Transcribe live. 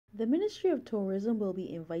The Ministry of Tourism will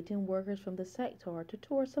be inviting workers from the sector to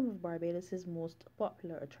tour some of Barbados' most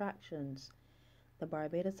popular attractions. The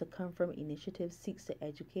Barbados U Come From initiative seeks to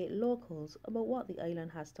educate locals about what the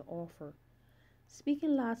island has to offer.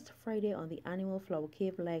 Speaking last Friday on the annual Flower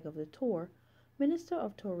Cave leg of the tour, Minister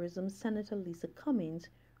of Tourism Senator Lisa Cummings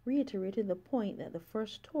reiterated the point that the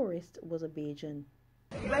first tourist was a Bajan.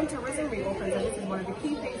 When tourism reopens, and this is one of the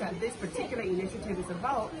key things that this particular initiative is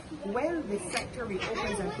about, when the sector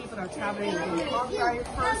reopens and people are traveling, the very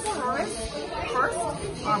first tourists first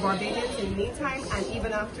are Barbadians in the meantime and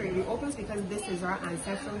even after it reopens, because this is our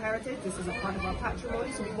ancestral heritage, this is a part of our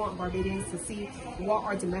patrimony, so we want Barbadians to see what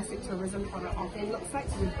our domestic tourism product offering looks like,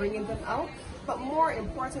 so we're bringing them out. But more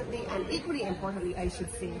importantly, and equally importantly, I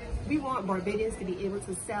should say, we want Barbadians to be able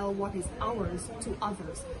to sell what is ours to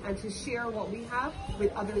others and to share what we have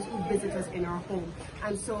with others who visit us in our home.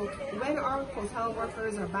 And so when our hotel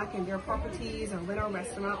workers are back in their properties, or when our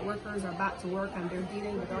restaurant workers are back to work and they're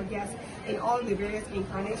dealing with our guests in all the various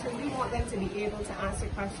incarnations, we want them to be able to answer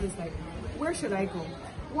questions like, where should I go?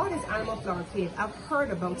 What is Animal Flower Cave? I've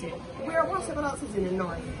heard about it. What else is in the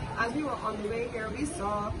north? As we were on the way here, we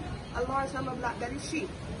saw a large number of black-bellied sheep.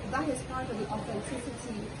 That is part of the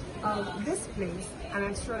authenticity of this place, and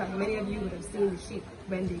I'm sure that many of you would have seen the sheep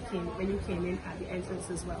when you came in at the entrance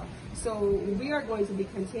as well. So we are going to be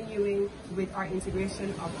continuing with our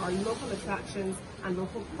integration of our local attractions and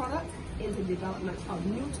local products into the development of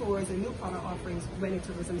new tours and new product offerings when the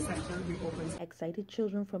tourism sector reopens. Excited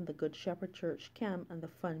children from the Good Shepherd Church camp and the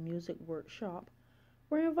Fun Music Workshop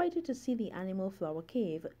were invited to see the Animal Flower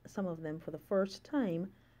Cave, some of them for the first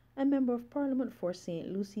time. A member of Parliament for St.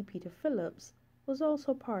 Lucie, Peter Phillips, was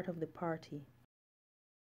also part of the party.